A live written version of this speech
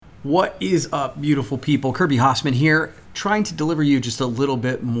What is up, beautiful people? Kirby Hasseman here, trying to deliver you just a little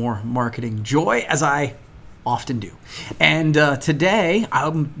bit more marketing joy, as I often do. And today,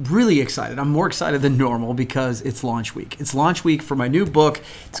 I'm really excited. I'm more excited than normal because it's launch week. It's launch week for my new book.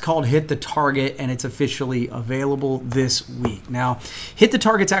 It's called Hit the Target, and it's officially available this week. Now, Hit the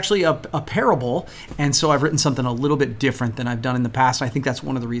Target's actually a parable, and so I've written something a little bit different than I've done in the past. I think that's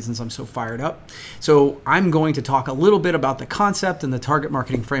one of the reasons I'm so fired up. So I'm going to talk a little bit about the concept and the target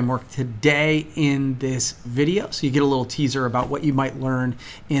marketing framework today in this video, so you get a little teaser about what you might learn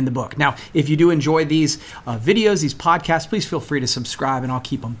in the book. Now, if you do enjoy these videos, these podcasts, please feel free to subscribe and I'll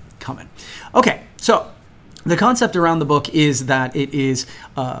keep them coming. Okay, so the concept around the book is that it is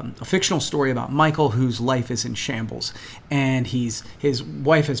a fictional story about Michael, whose life is in shambles, and his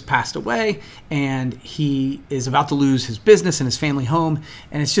wife has passed away, and he is about to lose his business and his family home,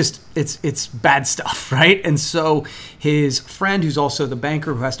 and it's bad stuff, right? And so his friend, who's also the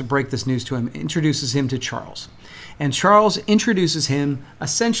banker who has to break this news to him, introduces him to Charles. And Charles introduces him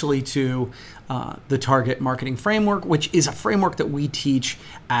essentially to the target marketing framework, which is a framework that we teach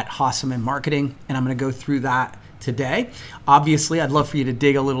at Hasseman Marketing. And I'm going to go through that today. Obviously, I'd love for you to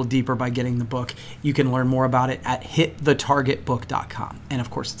dig a little deeper by getting the book. You can learn more about it at hitthetargetbook.com. And of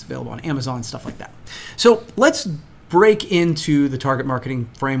course, it's available on Amazon, stuff like that. So let's break into the target marketing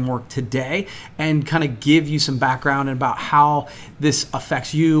framework today and kind of give you some background about how this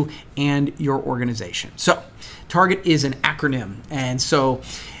affects you and your organization. So Target is an acronym, and so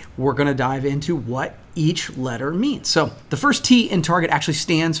we're going to dive into what each letter means. So the first T in Target actually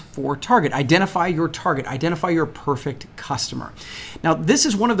stands for target. Identify your target. Identify your perfect customer. Now, this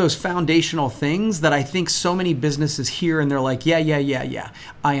is one of those foundational things that I think so many businesses hear and they're like, yeah,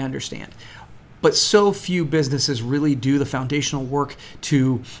 I understand. But so few businesses really do the foundational work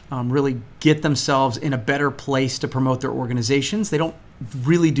to really get themselves in a better place to promote their organizations. They don't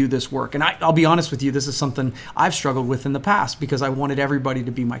really do this work. And I'll be honest with you, this is something I've struggled with in the past because I wanted everybody to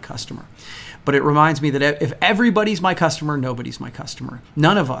be my customer. But it reminds me that if everybody's my customer, nobody's my customer.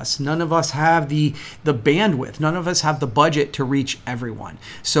 None of us have the bandwidth. None of us have the budget to reach everyone.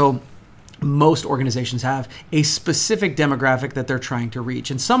 So most organizations have a specific demographic that they're trying to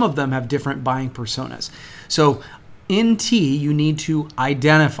reach, and some of them have different buying personas. So in T, you need to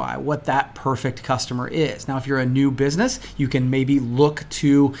identify what that perfect customer is. Now, if you're a new business, you can maybe look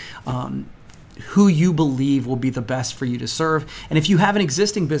to who you believe will be the best for you to serve. And if you have an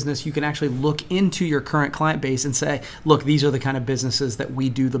existing business, you can actually look into your current client base and say, look, these are the kind of businesses that we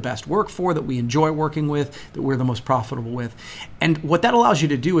do the best work for, that we enjoy working with, that we're the most profitable with. And what that allows you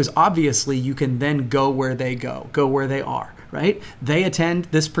to do is obviously you can then go where they go where they are, right? They attend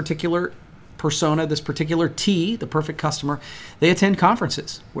this particular persona, this particular T, the perfect customer. They attend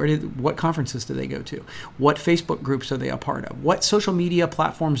conferences. What conferences do they go to? What Facebook groups are they a part of? What social media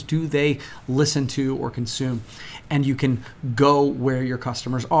platforms do they listen to or consume? And you can go where your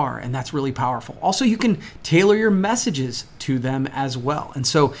customers are, and that's really powerful. Also, you can tailor your messages to them as well. And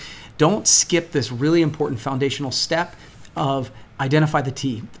so don't skip this really important foundational step of identify the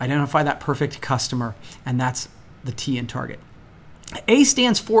T, identify that perfect customer, and that's the T in Target. A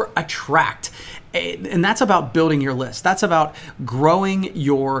stands for attract, and that's about building your list. That's about growing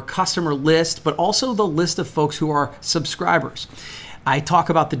your customer list, but also the list of folks who are subscribers. I talk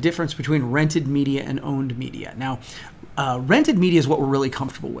about the difference between rented media and owned media. Now, rented media is what we're really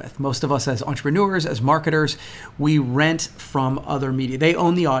comfortable with. Most of us as entrepreneurs, as marketers, we rent from other media. They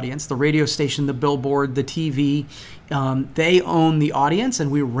own the audience, the radio station, the billboard, the TV. They own the audience,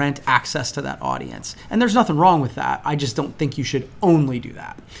 and we rent access to that audience. And there's nothing wrong with that. I just don't think you should only do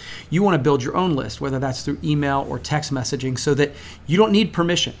that. You want to build your own list, whether that's through email or text messaging, so that you don't need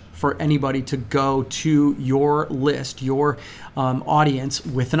permission for anybody to go to your list, your audience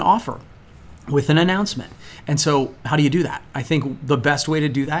with an offer, with an announcement. And so how do you do that? I think the best way to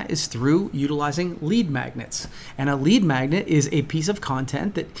do that is through utilizing lead magnets. And a lead magnet is a piece of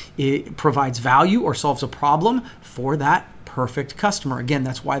content that it provides value or solves a problem for that perfect customer. Again,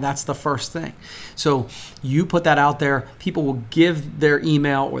 that's why that's the first thing. So you put that out there, people will give their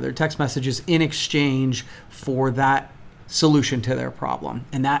email or their text messages in exchange for that solution to their problem.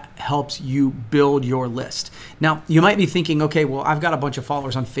 And that helps you build your list. Now, you might be thinking, okay, well, I've got a bunch of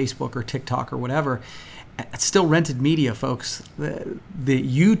followers on Facebook or TikTok or whatever. It's still rented media, folks. The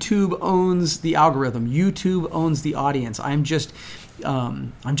YouTube owns the algorithm. YouTube owns the audience. I'm just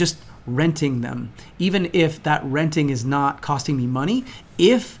renting them. Even if that renting is not costing me money,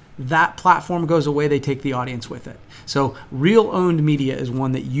 if that platform goes away, they take the audience with it. So real owned media is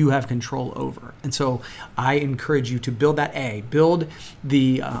one that you have control over. And so I encourage you to build that A, build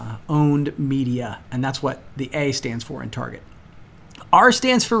the owned media. And that's what the A stands for in Target. R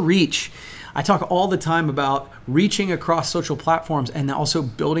stands for reach. I talk all the time about reaching across social platforms and also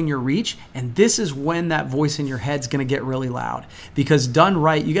building your reach. And this is when that voice in your head's going to get really loud, because done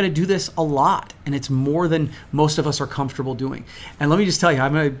right, you got to do this a lot. And it's more than most of us are comfortable doing. And let me just tell you,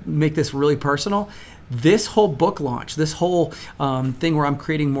 I'm going to make this really personal. This whole book launch, this whole thing where I'm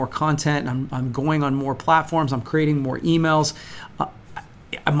creating more content, and I'm going on more platforms, I'm creating more emails,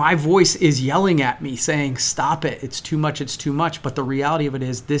 my voice is yelling at me saying, stop it, it's too much, it's too much. But the reality of it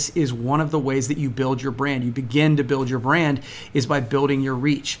is, this is one of the ways that you build your brand. You begin to build your brand is by building your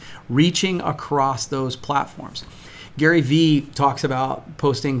reach, reaching across those platforms. Gary Vee talks about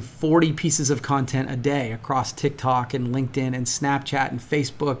posting 40 pieces of content a day across TikTok and LinkedIn and Snapchat and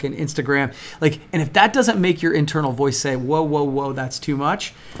Facebook and Instagram. And if that doesn't make your internal voice say, whoa, whoa, whoa, that's too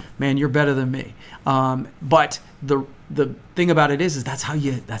much, man, you're better than me. But the thing about it is that's how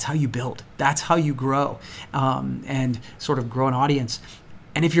you build. That's how you grow, and sort of grow an audience.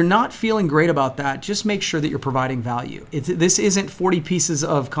 And if you're not feeling great about that, just make sure that you're providing value. This isn't 40 pieces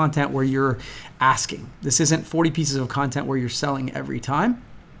of content where you're asking. This isn't 40 pieces of content where you're selling every time.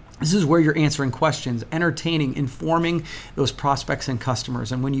 This is where you're answering questions, entertaining, informing those prospects and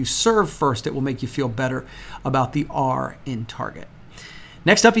customers. And when you serve first, it will make you feel better about the R in target.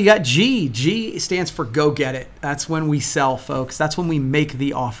 Next up, you got G. G stands for go get it. That's when we sell, folks. That's when we make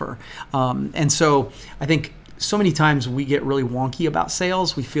the offer. And so I think so many times we get really wonky about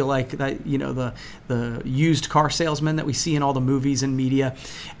sales. We feel like that, the used car salesman that we see in all the movies and media.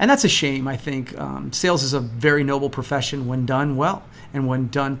 And that's a shame, I think. Sales is a very noble profession when done well and when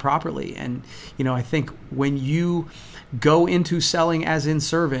done properly. And, I think when you go into selling as in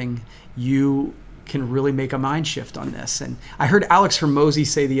serving, you can really make a mind shift on this. And I heard Alex Hormozy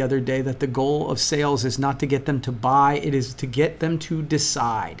say the other day that the goal of sales is not to get them to buy, it is to get them to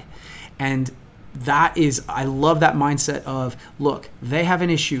decide. And I love that mindset of, look, they have an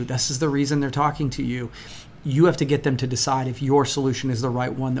issue. This is the reason they're talking to you. You have to get them to decide if your solution is the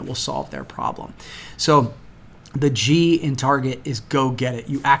right one that will solve their problem. So the G in target is go get it.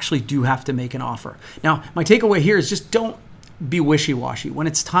 You actually do have to make an offer. Now, my takeaway here is just don't be wishy-washy. When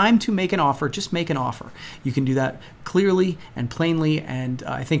it's time to make an offer, just make an offer. You can do that clearly and plainly. And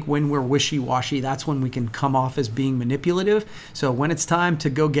I think when we're wishy-washy, that's when we can come off as being manipulative. So when it's time to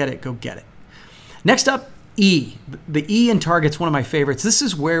go get it, go get it. Next up, E. The E in target's one of my favorites. This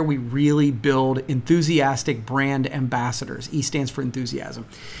is where we really build enthusiastic brand ambassadors. E stands for enthusiasm.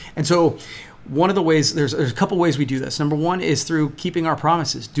 And so one of the ways, there's a couple ways we do this. Number one is through keeping our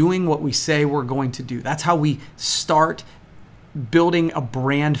promises, doing what we say we're going to do. That's how we start building a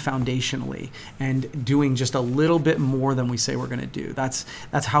brand foundationally and doing just a little bit more than we say we're going to do. That's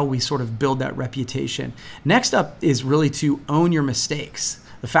how we sort of build that reputation. Next up is really to own your mistakes.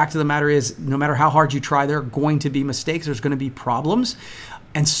 The fact of the matter is, no matter how hard you try, there are going to be mistakes. There's going to be problems.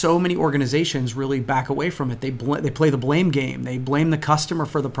 And so many organizations really back away from it. They play the blame game. They blame the customer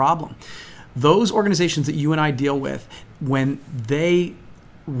for the problem. Those organizations that you and I deal with, when they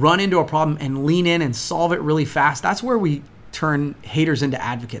run into a problem and lean in and solve it really fast, that's where we turn haters into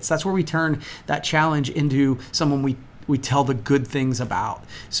advocates. That's where we turn that challenge into someone we tell the good things about.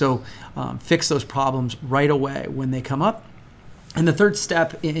 So fix those problems right away when they come up. And the third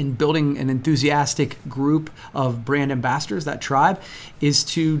step in building an enthusiastic group of brand ambassadors, that tribe, is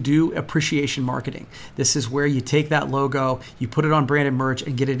to do appreciation marketing. This is where you take that logo, you put it on branded merch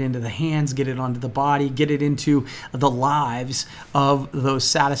and get it into the hands, get it onto the body, get it into the lives of those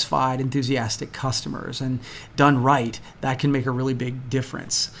satisfied, enthusiastic customers. And done right, that can make a really big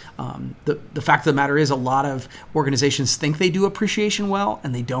difference. The fact of the matter is, a lot of organizations think they do appreciation well,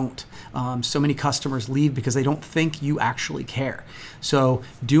 and they don't. So many customers leave because they don't think you actually care. So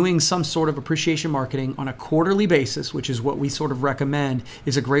doing some sort of appreciation marketing on a quarterly basis, which is what we sort of recommend,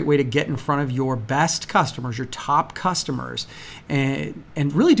 is a great way to get in front of your best customers, your top customers, and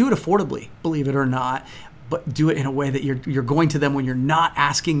really do it affordably, believe it or not. But do it in a way that you're going to them when you're not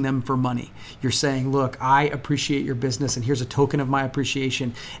asking them for money. You're saying, look, I appreciate your business, and here's a token of my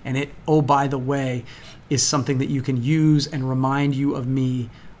appreciation. And it, oh, by the way, is something that you can use and remind you of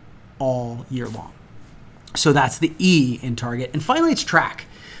me all year long. So that's the E in target. And finally, it's track.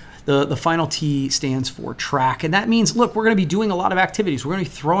 The final T stands for track. And that means, look, we're going to be doing a lot of activities. We're going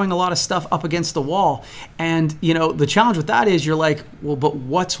to be throwing a lot of stuff up against the wall. And, the challenge with that is you're like, well, but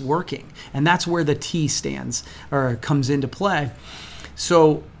what's working? And that's where the T stands or comes into play.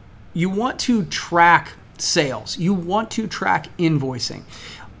 So you want to track sales. You want to track invoicing.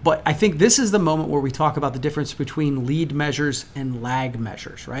 But I think this is the moment where we talk about the difference between lead measures and lag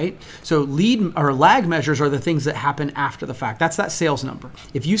measures, right? So lead or lag measures are the things that happen after the fact. That's that sales number.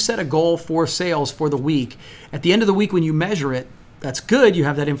 If you set a goal for sales for the week, at the end of the week when you measure it, That's good, you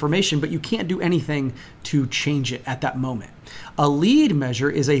have that information, but you can't do anything to change it at that moment. A lead measure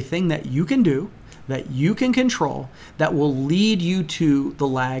is a thing that you can do, that you can control, that will lead you to the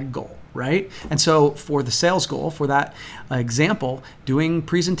lag goal, right? And so for the sales goal, for that example, doing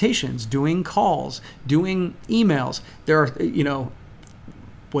presentations, doing calls, doing emails, there are,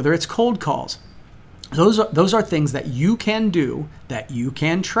 whether it's cold calls, those are things that you can do, that you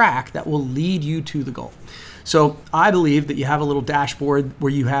can track, that will lead you to the goal. So I believe that you have a little dashboard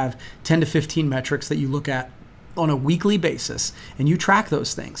where you have 10 to 15 metrics that you look at on a weekly basis, and you track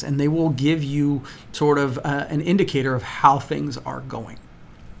those things, and they will give you sort of an indicator of how things are going.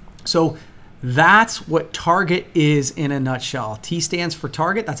 So that's what Target is in a nutshell. T stands for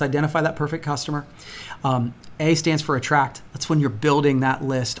target. That's identify that perfect customer. A stands for attract. That's when you're building that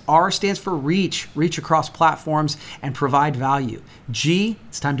list. R stands for reach across platforms and provide value. G,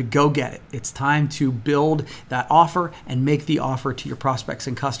 it's time to go get it. It's time to build that offer and make the offer to your prospects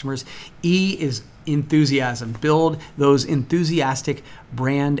and customers. E is enthusiasm. Build those enthusiastic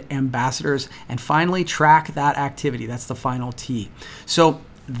brand ambassadors. And finally, track that activity. That's the final T. So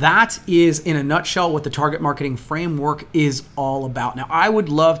that is, in a nutshell, what the target marketing framework is all about. Now, I would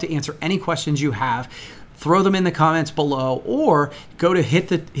love to answer any questions you have. Throw them in the comments below, or go to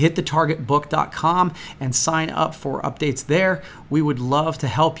hitthetargetbook.com and sign up for updates there. We would love to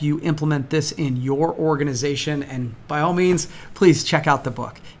help you implement this in your organization. And by all means, please check out the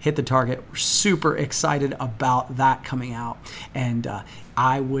book, Hit the Target. We're super excited about that coming out. And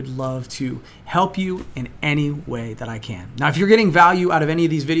I would love to help you in any way that I can. Now, if you're getting value out of any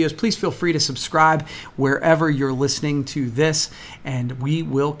of these videos, please feel free to subscribe wherever you're listening to this, and we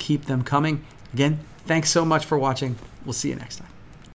will keep them coming. Again, thanks so much for watching. We'll see you next time.